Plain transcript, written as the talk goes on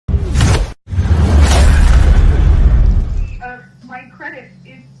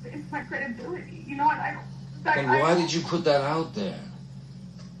And why did you put that out there?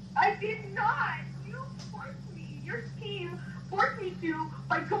 I did not. You forced me. Your team forced me to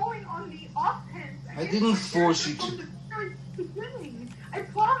by going on the offense. I didn't force you to. From the very beginning. I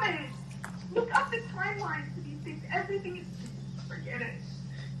promise. Look up the timelines to these things. Everything is. Forget it.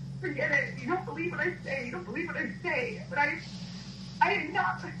 Forget it. You don't believe what I say. You don't believe what I say. But I did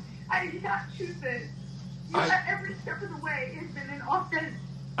not choose this. Every step of the way has been an offense.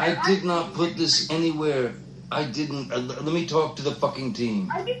 I did not put this anywhere. I didn't. Let me talk to the fucking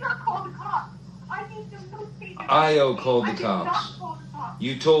team. I did not call the cops. I gave them no statement. IO called the cops. I did not call the cops.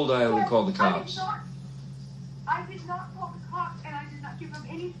 You told IO to call the cops. I did not call the cops, and I did not give them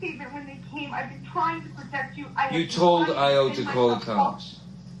any statement when they came. I've been trying to protect you. You told IO to call the cops.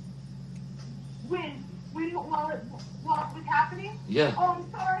 While it was happening? Yeah. Oh,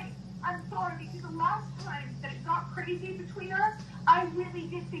 I'm sorry, because the last time that it got crazy between us, I really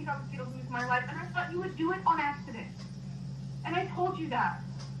did think I was going to lose my life, and I thought you would do it on accident. And I told you that.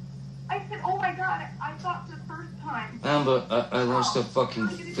 I said, oh my God, I thought the first time. Amber, I lost a fucking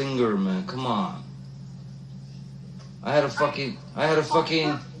finger, man. Come on. I had a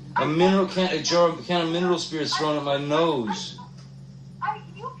mineral can, a jar of can of mineral spirits thrown at my nose.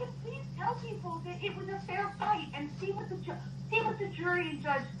 You can please tell people that it was a fair fight and see what the jury and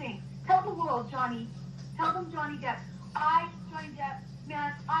judge think. Tell the world, Johnny. Tell them, Johnny Depp. Johnny Depp,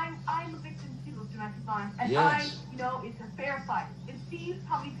 man, I'm a victim too of domestic violence, and yes. I know it's a fair fight. And see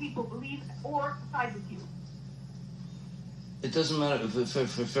how many people believe or side with you. It doesn't matter if it's a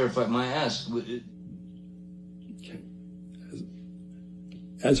fair fight. My ass. Okay.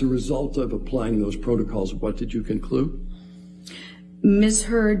 As a result of applying those protocols, what did you conclude? Ms.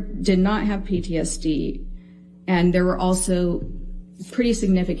 Heard did not have PTSD, and there were also pretty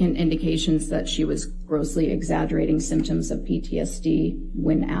significant indications that she was grossly exaggerating symptoms of PTSD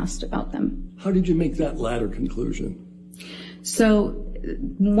when asked about them. How did you make that latter conclusion? So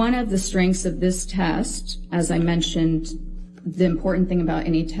one of the strengths of this test, as I mentioned, the important thing about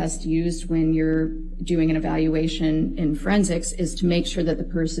any test used when you're doing an evaluation in forensics is to make sure that the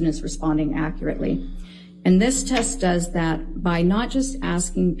person is responding accurately. And this test does that by not just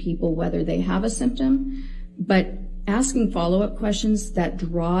asking people whether they have a symptom, but asking follow-up questions that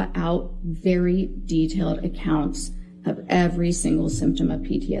draw out very detailed accounts of every single symptom of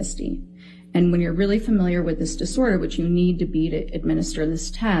PTSD. And when you're really familiar with this disorder, which you need to be to administer this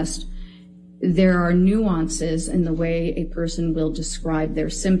test, there are nuances in the way a person will describe their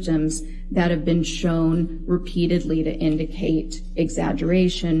symptoms that have been shown repeatedly to indicate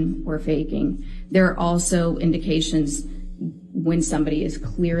exaggeration or faking. There are also indications when somebody is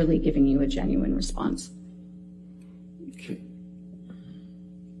clearly giving you a genuine response. Okay.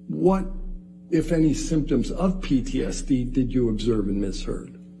 What, if any, symptoms of PTSD did you observe in Ms.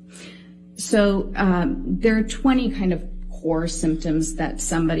 Heard? So there are 20 kind of core symptoms that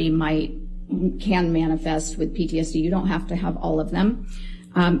somebody can manifest with PTSD. You don't have to have all of them.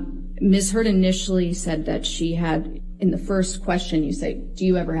 Ms. Heard initially said that she had, in the first question, you say, do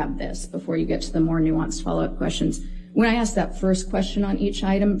you ever have this, before you get to the more nuanced follow-up questions. When I asked that first question on each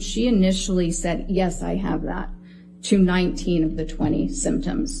item, she initially said, yes, I have that, to 19 of the 20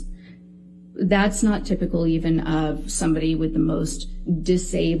 symptoms. That's not typical even of somebody with the most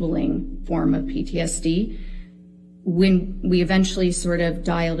disabling form of PTSD. When we eventually sort of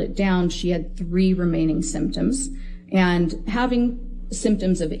dialed it down, she had 3 remaining symptoms. And having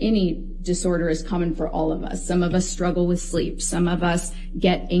symptoms of any disorder is common for all of us. Some of us struggle with sleep. Some of us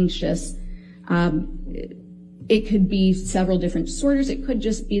get anxious. It could be several different disorders. It could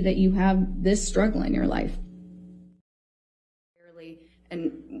just be that you have this struggle in your life.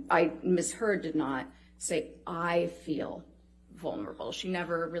 And Ms. Heard did not say, I feel vulnerable. She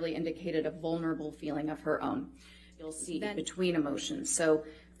never really indicated a vulnerable feeling of her own. You'll see between emotions. So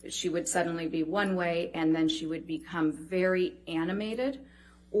she would suddenly be one way, and then she would become very animated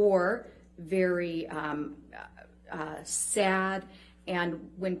or very sad. And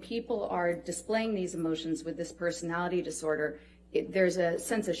when people are displaying these emotions with this personality disorder, there's a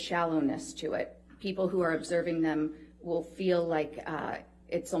sense of shallowness to it. People who are observing them will feel like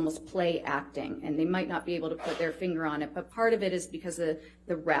it's almost play acting, and they might not be able to put their finger on it, but part of it is because of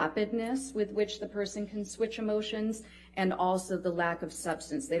the rapidness with which the person can switch emotions, and also the lack of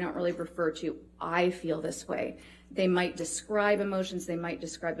substance. They don't really refer to, I feel this way. They might describe emotions, they might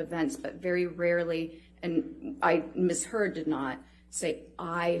describe events, but very rarely, and Ms. Heard did not say,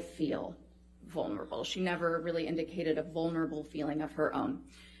 I feel vulnerable. She never really indicated a vulnerable feeling of her own.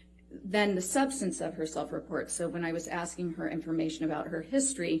 Then the substance of her self-report. So when I was asking her information about her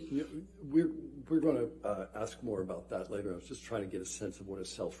history. we're going to ask more about that later. I was just trying to get a sense of what a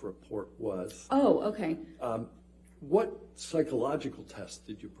self-report was. Oh, okay. What psychological tests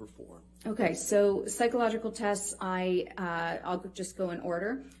did you perform? Okay, so psychological tests, I'll just go in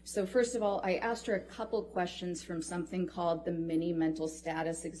order. So first of all, I asked her a couple questions from something called the mini mental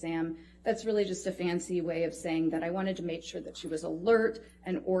status exam. That's really just a fancy way of saying that I wanted to make sure that she was alert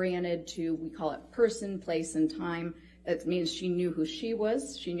and oriented to, we call it person, place, and time. That means she knew who she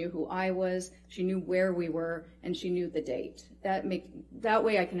was, she knew who I was, she knew where we were, and she knew the date. That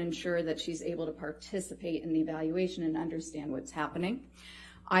way I can ensure that she's able to participate in the evaluation and understand what's happening.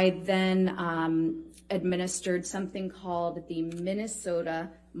 I then administered something called the Minnesota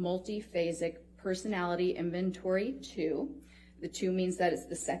Multiphasic Personality Inventory 2. The 2 means that it's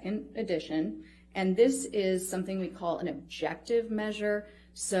the second edition. And this is something we call an objective measure.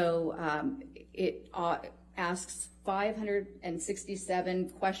 So it asks 567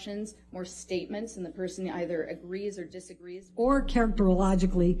 questions, more statements, and the person either agrees or disagrees. Or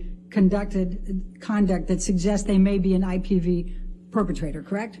characterologically conduct that suggests they may be an IPV perpetrator,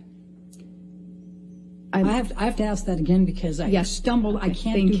 correct? I have to ask that again because I stumbled. I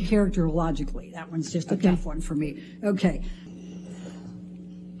can't do characterologically. That one's just a tough one for me. Okay.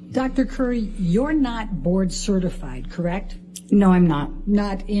 Dr. Curry, you're not board certified, correct? No, I'm not.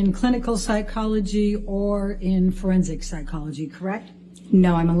 Not in clinical psychology or in forensic psychology, correct?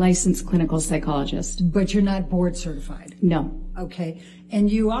 No, I'm a licensed clinical psychologist. But you're not board certified? No. Okay. And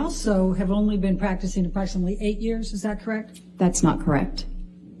you also have only been practicing approximately 8 years, is that correct? That's not correct.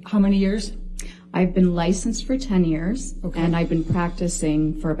 How many years? I've been licensed for 10 years, and I've been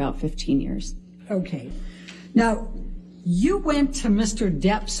practicing for about 15 years. Okay. Now, you went to Mr.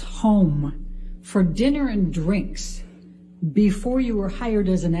 Depp's home for dinner and drinks before you were hired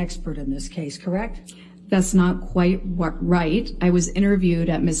as an expert in this case, correct? That's not quite right. I was interviewed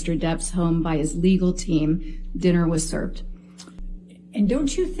at Mr. Depp's home by his legal team. Dinner was served. And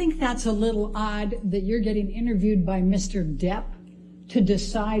don't you think that's a little odd that you're getting interviewed by Mr. Depp to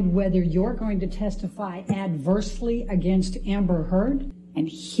decide whether you're going to testify adversely against Amber Heard? And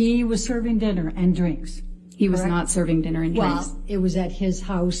he was serving dinner and drinks. He was not serving dinner and drinks. Well, it was at his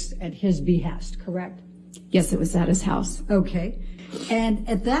house at his behest, correct? Yes, it was at his house. Okay. And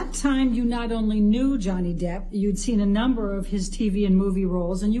at that time, you not only knew Johnny Depp, you'd seen a number of his TV and movie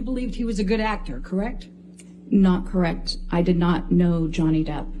roles, and you believed he was a good actor, correct? Not correct. I did not know Johnny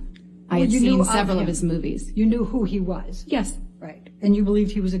Depp. I had seen several of his movies. You knew who he was? Yes. Right. And you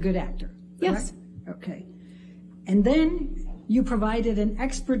believed he was a good actor? Yes. Okay. And then you provided an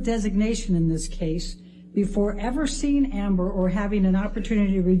expert designation in this case before ever seeing Amber or having an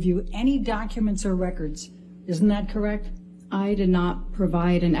opportunity to review any documents or records. Isn't that correct? I did not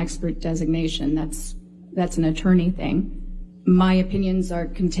provide an expert designation. That's an attorney thing. My opinions are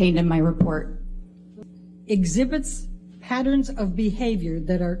contained in my report. Exhibits patterns of behavior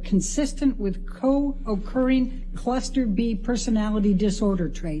that are consistent with co-occurring cluster B personality disorder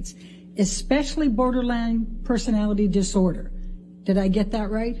traits, especially borderline personality disorder. Did I get that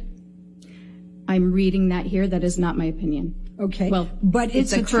right? I'm reading that here. That is not my opinion. Okay. Well, but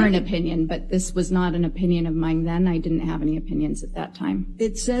it's a current opinion, but this was not an opinion of mine then. I didn't have any opinions at that time.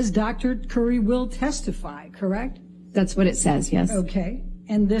 It says Dr. Curry will testify, correct? That's what it says, yes. Okay.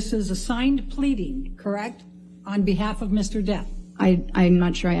 And this is a signed pleading, correct? On behalf of Mr. Depp. I'm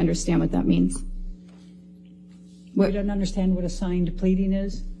not sure I understand what that means. You don't understand what a signed pleading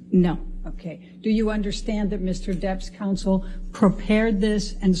is? No. Okay. Do you understand that Mr. Depp's counsel prepared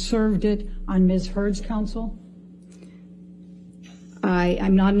this and served it on Ms. Heard's counsel?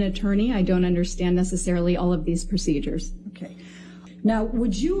 I'm not an attorney. I don't understand necessarily all of these procedures. Okay. Now,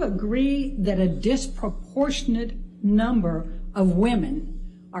 would you agree that a disproportionate number of women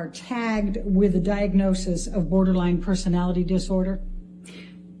are tagged with a diagnosis of borderline personality disorder?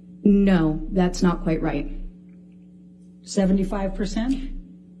 No, that's not quite right. 75%?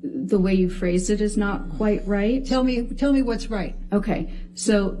 The way you phrased it is not quite right. Tell me what's right. Okay.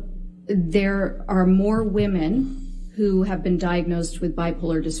 So there are more women who have been diagnosed with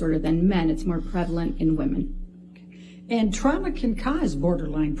bipolar disorder than men. It's more prevalent in women. And trauma can cause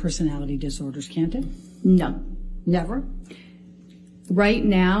borderline personality disorders, can't it? No. Never? Right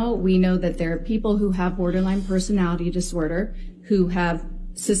now, we know that there are people who have borderline personality disorder who have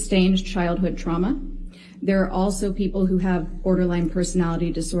sustained childhood trauma. There are also people who have borderline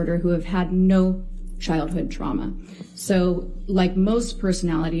personality disorder who have had no childhood trauma. So like most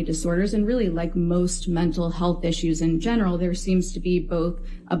personality disorders, and really like most mental health issues in general, there seems to be both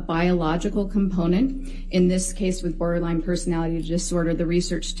a biological component. In this case, with borderline personality disorder, the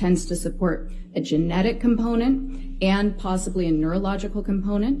research tends to support a genetic component and possibly a neurological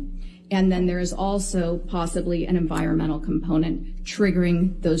component. And then there is also possibly an environmental component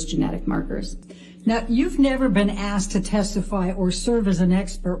triggering those genetic markers. Now, you've never been asked to testify or serve as an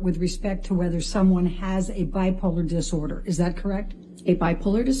expert with respect to whether someone has a bipolar disorder. Is that correct? A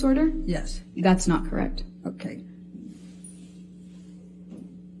bipolar disorder? Yes. That's not correct. Okay.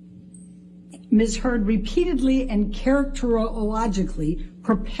 Ms. Heard repeatedly and characterologically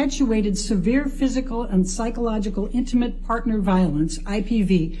perpetuated severe physical and psychological intimate partner violence,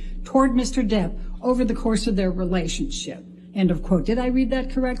 IPV, toward Mr. Depp over the course of their relationship. End of quote. Did I read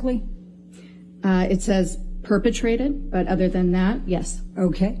that correctly? It says perpetrated, but other than that, yes.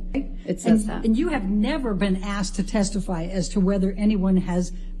 Okay. It says that. And you have never been asked to testify as to whether anyone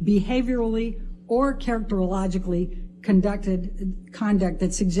has behaviorally or characterologically conducted conduct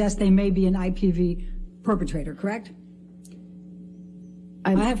that suggests they may be an IPV perpetrator, correct?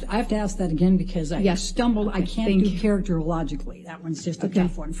 I have to ask that again because I stumbled. I can't do characterologically. That one's just a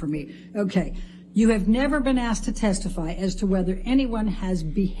tough one for me. Okay. You have never been asked to testify as to whether anyone has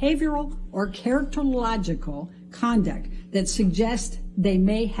behavioral or characterological conduct that suggests they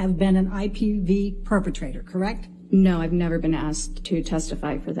may have been an IPV perpetrator, correct? No, I've never been asked to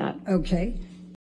testify for that. Okay.